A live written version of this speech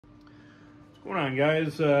What's going on,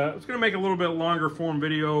 guys? I was going to make a little bit longer form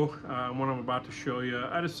video on what I'm about to show you.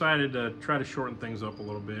 I decided to try to shorten things up a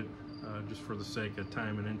little bit just for the sake of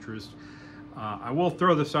time and interest. I will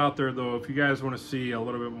throw this out there though, if you guys want to see a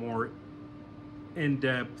little bit more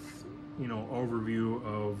in-depth, overview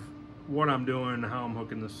of what I'm doing, how I'm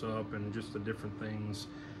hooking this up, and just the different things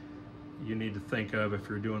you need to think of if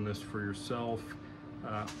you're doing this for yourself.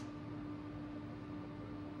 What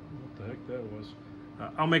the heck that was?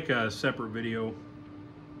 I'll make a separate video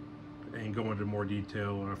and go into more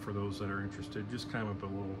detail for those that are interested. Just comment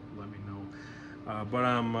below, let me know. But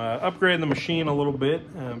I'm upgrading the machine a little bit.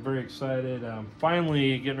 I'm very excited. I'm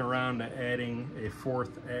finally getting around to adding a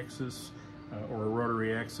fourth axis or a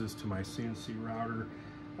rotary axis to my CNC router.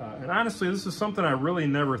 And honestly, this is something I really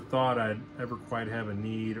never thought I'd ever quite have a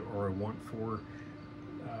need or a want for.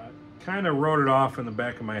 Kind of wrote it off in the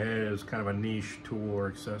back of my head as kind of a niche tool or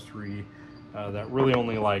accessory that really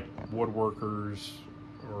only like woodworkers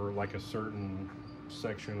or like a certain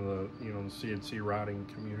section of the the CNC routing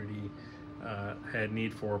community had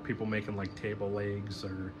need for. People making like table legs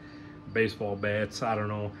or baseball bats. I don't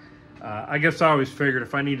know. I guess I always figured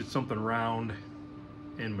if I needed something round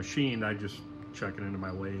and machined, I'd just chuck it into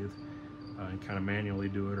my lathe and kind of manually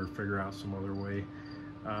do it or figure out some other way.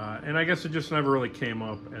 And I guess it just never really came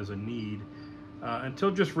up as a need. Until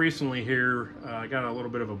just recently here, I got a little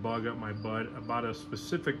bit of a bug up my butt about a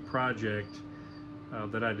specific project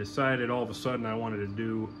that I decided all of a sudden I wanted to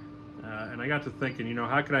do. And I got to thinking,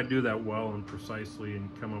 how could I do that well and precisely and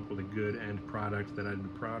come up with a good end product that I'd be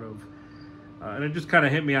proud of? And it just kind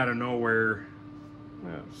of hit me out of nowhere.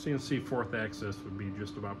 CNC fourth axis would be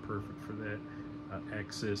just about perfect for that.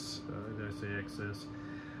 Axis, did I say axis?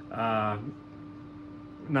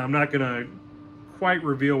 Now I'm not gonna quite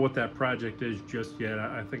reveal what that project is just yet.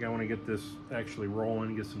 I think I want to get this actually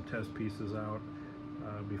rolling, get some test pieces out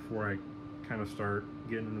before I kind of start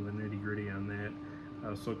getting into the nitty-gritty on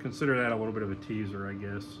that. So consider that a little bit of a teaser, I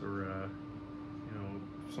guess, or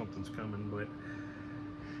something's coming.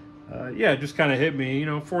 But yeah, it just kind of hit me.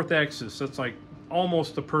 Fourth axis, that's like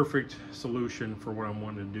almost the perfect solution for what I'm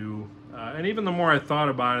wanting to do. And even the more I thought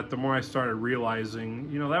about it, the more I started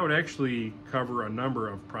realizing, that would actually cover a number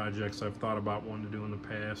of projects I've thought about wanting to do in the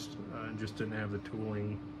past and just didn't have the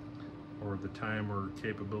tooling or the time or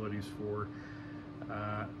capabilities for.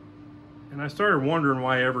 And I started wondering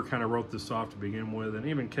why I ever kind of wrote this off to begin with, and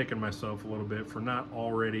even kicking myself a little bit for not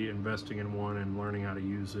already investing in one and learning how to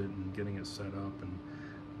use it and getting it set up and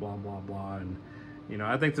blah, blah, blah. And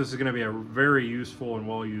I think this is going to be a very useful and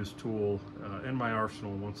well-used tool in my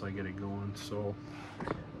arsenal once I get it going. So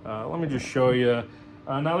let me just show you.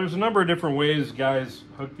 Now there's a number of different ways guys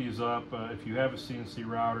hook these up. If you have a CNC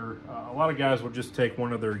router, a lot of guys will just take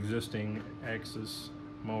one of their existing axis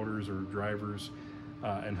motors or drivers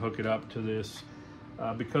and hook it up to this.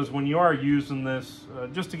 Because when you are using this,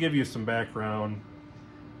 just to give you some background,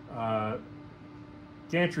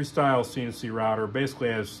 gantry style CNC router basically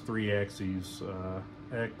has three axes,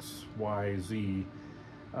 X, Y, Z.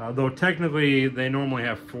 Though technically they normally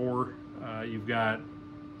have four. You've got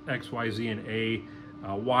X, Y, Z, and A.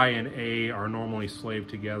 Y and A are normally slaved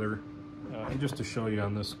together. And just to show you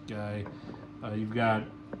on this guy, you've got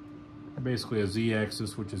basically a Z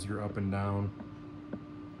axis, which is your up and down.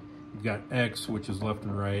 You've got X, which is left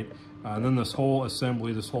and right. And then this whole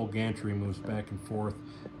assembly, this whole gantry moves back and forth,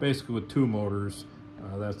 basically with two motors.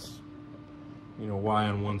 That's Y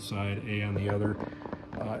on one side, A on the other.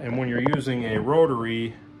 And when you're using a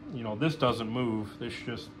rotary, this doesn't move. This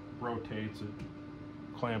just rotates. It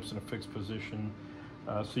clamps in a fixed position.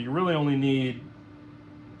 So you really only need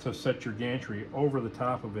to set your gantry over the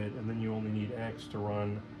top of it, and then you only need X to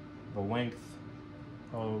run the length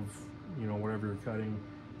of whatever you're cutting,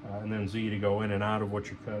 and then Z to go in and out of what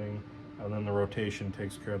you're cutting. And then the rotation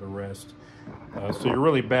takes care of the rest. So you're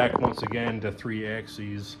really back once again to three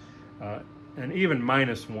axes, and even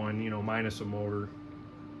minus one, minus a motor.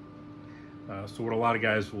 So what a lot of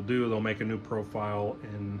guys will do, they'll make a new profile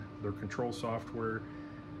in their control software.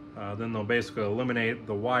 Then they'll basically eliminate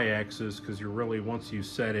the Y axis, because you're really, once you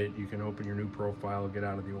set it, you can open your new profile, get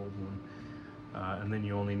out of the old one. And then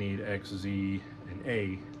you only need X, Z, and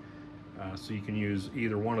A. So you can use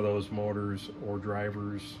either one of those motors or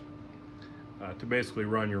drivers to basically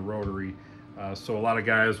run your rotary. So a lot of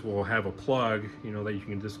guys will have a plug, that you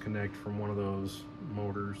can disconnect from one of those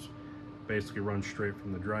motors, basically run straight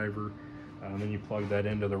from the driver, and then you plug that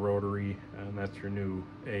into the rotary, and that's your new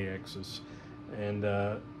A axis. And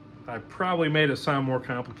I probably made it sound more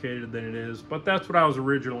complicated than it is, but that's what I was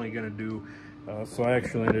originally going to do. So I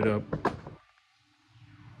actually ended up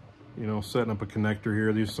setting up a connector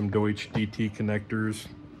here. These are some Deutsch DT connectors.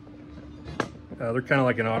 They're kind of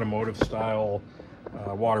like an automotive style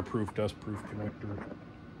waterproof, dustproof connector.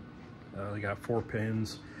 They got 4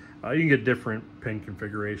 pins. You can get different pin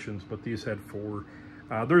configurations, but these had 4.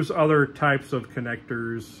 There's other types of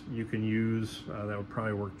connectors you can use that would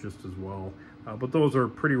probably work just as well. But those are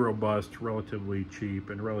pretty robust, relatively cheap,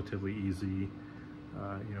 and relatively easy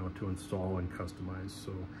you know, to install and customize.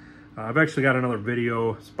 So I've actually got another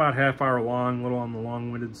video. It's about half-hour long, a little on the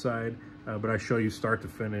long-winded side, but I show you start to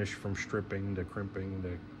finish, from stripping to crimping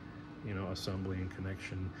to, you know, assembly and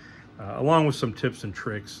connection, along with some tips and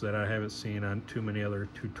tricks that I haven't seen on too many other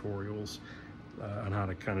tutorials on how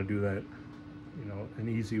to kind of do that, you know, an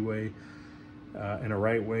easy way and a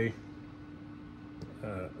right way,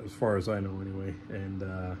 as far as I know anyway. And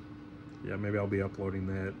yeah, maybe I'll be uploading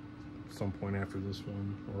that at some point after this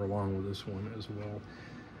one, or along with this one as well.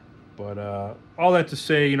 But all that to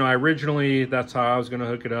say, you know, originally that's how I was going to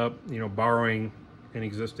hook it up, you know, borrowing an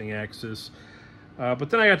existing axis. But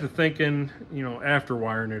then I got to thinking, you know, after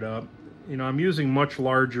wiring it up, you know, I'm using much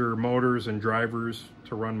larger motors and drivers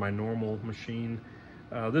to run my normal machine.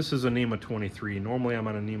 This is a NEMA 23. Normally I'm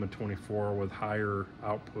on a NEMA 24 with higher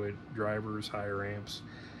output drivers, higher amps.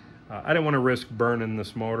 I didn't want to risk burning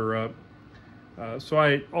this motor up. So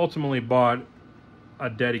I ultimately bought a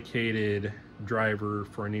dedicated driver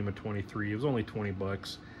for a NEMA 23. It was only 20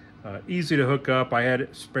 bucks. Easy to hook up. I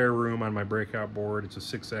had spare room on my breakout board. It's a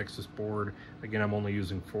 6-axis board. Again, I'm only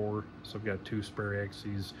using 4, so I've got 2 spare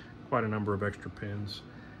axes, quite a number of extra pins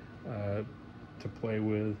to play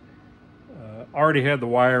with. Already had the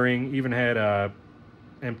wiring, even had a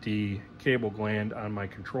empty cable gland on my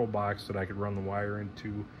control box that I could run the wire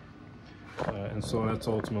into. And so that's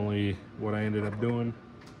ultimately what I ended up doing.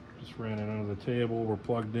 Just ran it under the table. We're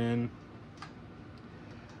plugged in.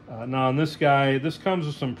 Now on this guy, this comes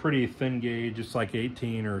with some pretty thin gauge. It's like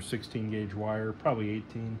 18 or 16 gauge wire, probably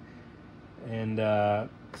 18. And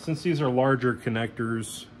since these are larger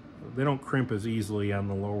connectors, they don't crimp as easily on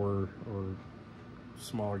the lower or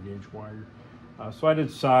smaller gauge wire. So I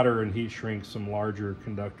did solder and heat shrink some larger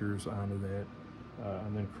conductors onto that,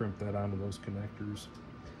 and then crimp that onto those connectors.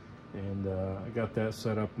 And I got that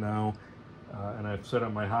set up now, and I've set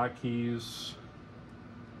up my hotkeys.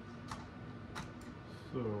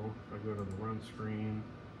 So if I go to the run screen,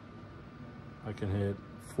 I can hit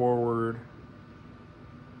forward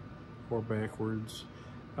or backwards.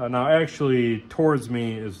 Now actually towards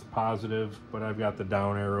me is positive, but I've got the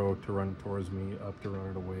down arrow to run towards me, up to run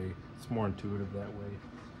it away. It's more intuitive that way.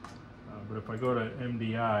 But if I go to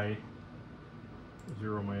MDI,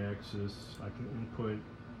 zero my axis, I can input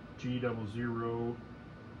G00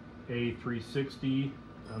 A360,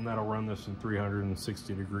 and that'll run this in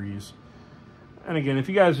 360 degrees. And again, if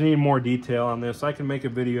you guys need more detail on this, I can make a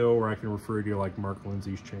video, or I can refer to like Mark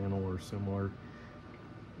Lindsay's channel or similar.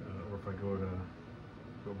 Or if I go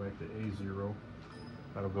back to A0,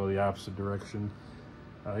 that'll go the opposite direction.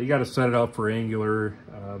 You got to set it up for angular,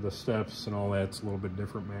 the steps and all that's a little bit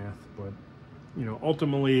different math. But you know,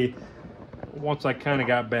 ultimately, once I kind of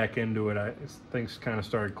got back into it, things kind of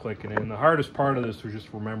started clicking in. The hardest part of this was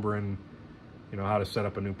just remembering, you know, how to set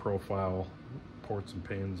up a new profile, ports and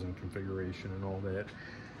pins and configuration and all that.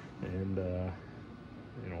 And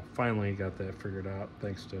you know, finally got that figured out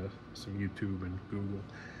thanks to some YouTube and Google.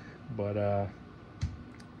 But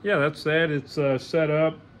yeah, that's that. It's set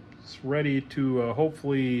up. It's ready to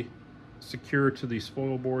hopefully secure to the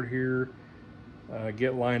spoil board here,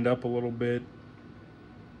 get lined up a little bit.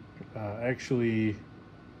 Actually,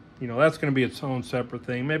 you know, that's going to be its own separate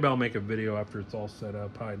thing. Maybe I'll make a video after it's all set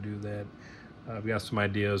up, how I do that. I've got some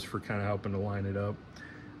ideas for kind of helping to line it up.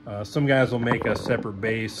 Some guys will make a separate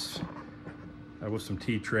base with some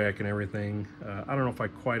T-track and everything. I don't know if I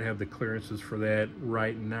quite have the clearances for that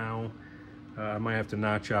right now. I might have to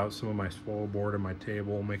notch out some of my spoil board and my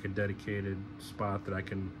table, make a dedicated spot that I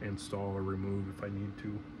can install or remove if I need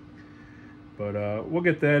to. But we'll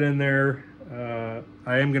get that in there.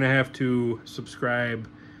 I am going to have to subscribe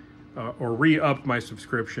or re-up my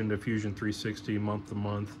subscription to Fusion 360 month to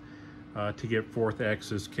month to get 4th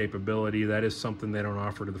axis capability. That is something they don't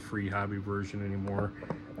offer to the free hobby version anymore.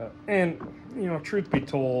 And, you know, truth be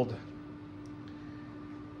told,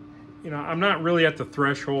 you know, I'm not really at the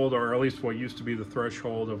threshold, or at least what used to be the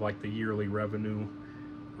threshold of like the yearly revenue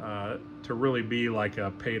to really be like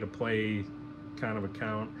a pay-to-play kind of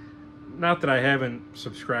account. Not that I haven't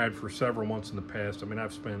subscribed for several months in the past. I mean,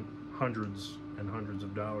 I've spent hundreds and hundreds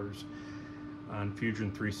of dollars on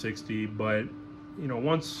Fusion 360, but you know,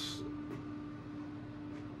 once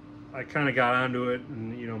I kind of got onto it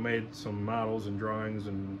and, you know, made some models and drawings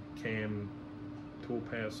and cam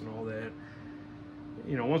toolpaths and all that,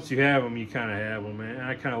 you know, once you have them, you kind of have them. And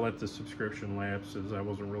I kind of let the subscription lapse as I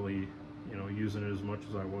wasn't really, you know, using it as much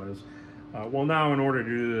as I was. Well, now in order to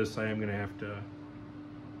do this, I am going to have to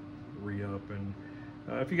re-up. And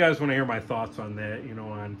if you guys want to hear my thoughts on that, you know,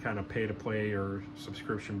 on kind of pay-to-play or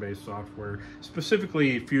subscription-based software,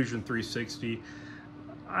 specifically Fusion 360,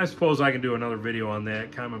 I suppose I can do another video on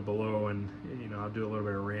that. Comment below, and you know, I'll do a little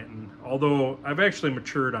bit of ranting. Although I've actually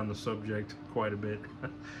matured on the subject quite a bit,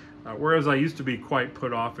 whereas I used to be quite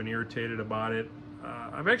put off and irritated about it,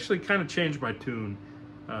 I've actually kind of changed my tune.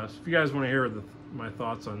 So if you guys want to hear my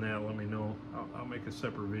thoughts on that, let me know. I'll make a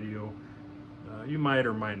separate video. You might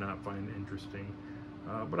or might not find interesting,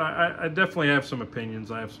 but I definitely have some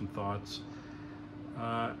opinions. I have some thoughts,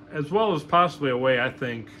 as well as possibly a way I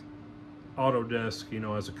think Autodesk, you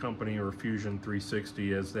know, as a company, or Fusion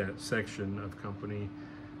 360 as that section of company,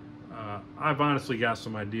 I've honestly got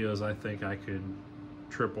some ideas. I think I could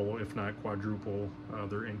triple, if not quadruple,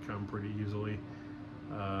 their income pretty easily,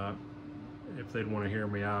 if they'd want to hear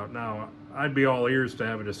me out. Now, I'd be all ears to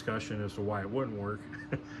have a discussion as to why it wouldn't work,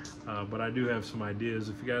 but I do have some ideas.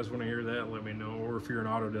 If you guys want to hear that, let me know. Or if you're an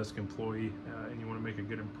Autodesk employee and you want to make a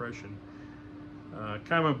good impression,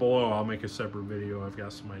 comment below. I'll make a separate video. I've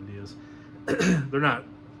got some ideas. They're not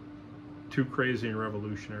too crazy and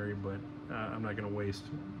revolutionary, but I'm not going to waste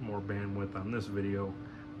more bandwidth on this video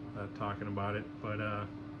talking about it. But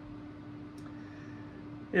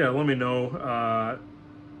yeah, let me know.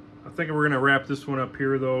 I think we're going to wrap this one up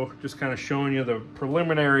here, though. Just kind of showing you the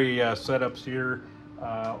preliminary setups here.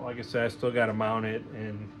 Like I said, I still got to mount it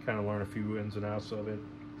and kind of learn a few ins and outs of it.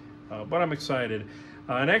 But I'm excited.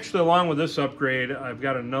 And actually, along with this upgrade, I've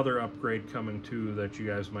got another upgrade coming too that you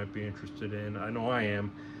guys might be interested in. I know I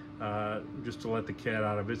am. Just to let the cat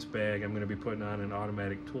out of its bag, I'm going to be putting on an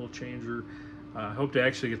automatic tool changer. I hope to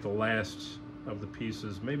actually get the last of the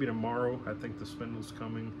pieces maybe tomorrow. I think the spindle's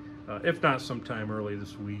coming. If not, sometime early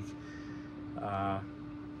this week.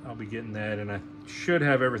 I'll be getting that, and I should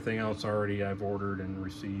have everything else already I've ordered and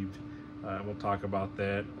received. We'll talk about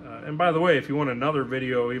that. And by the way, if you want another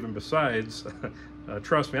video even besides,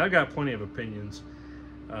 trust me, I've got plenty of opinions.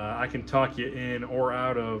 I can talk you in or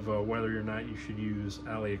out of whether or not you should use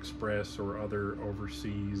AliExpress or other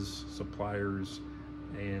overseas suppliers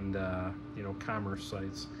and you know, commerce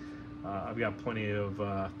sites. I've got plenty of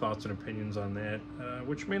thoughts and opinions on that,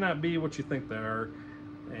 which may not be what you think they are,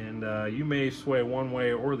 and you may sway one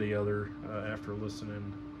way or the other after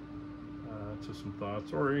listening to some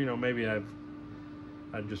thoughts, or you know, maybe I'd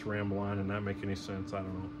just ramble on and not make any sense. I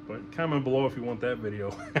don't know, but comment below if you want that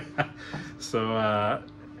video. So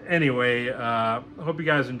anyway, I hope you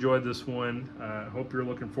guys enjoyed this one. Hope you're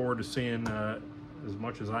looking forward to seeing, as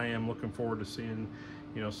much as I am looking forward to seeing,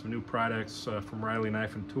 you know, some new products from Riley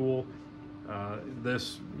Knife and Tool.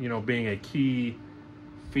 This, you know, being a key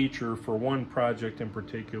feature for one project in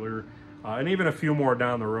particular, and even a few more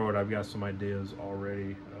down the road. I've got some ideas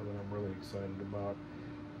already that I'm really excited about.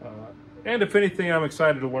 And if anything, I'm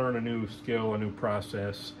excited to learn a new skill, a new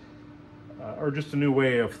process, or just a new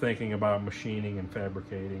way of thinking about machining and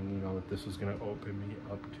fabricating, you know, that this is going to open me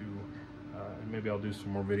up to. And maybe I'll do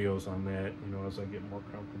some more videos on that, you know, as I get more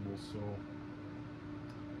comfortable. So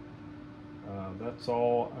that's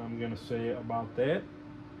all I'm going to say about that.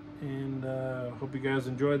 And hope you guys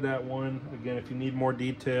enjoyed that one. Again, if you need more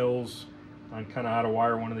details on kind of how to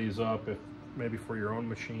wire one of these up, if maybe for your own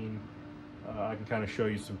machine, I can kind of show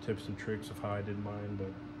you some tips and tricks of how I did mine,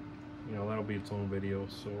 but you know, that'll be its own video.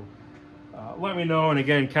 So let me know, and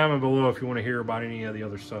again, comment below if you want to hear about any of the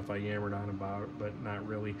other stuff I yammered on about, but not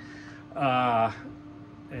really.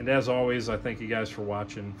 And as always, I thank you guys for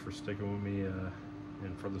watching, for sticking with me,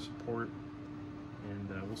 and for the support, and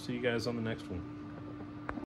we'll see you guys on the next one.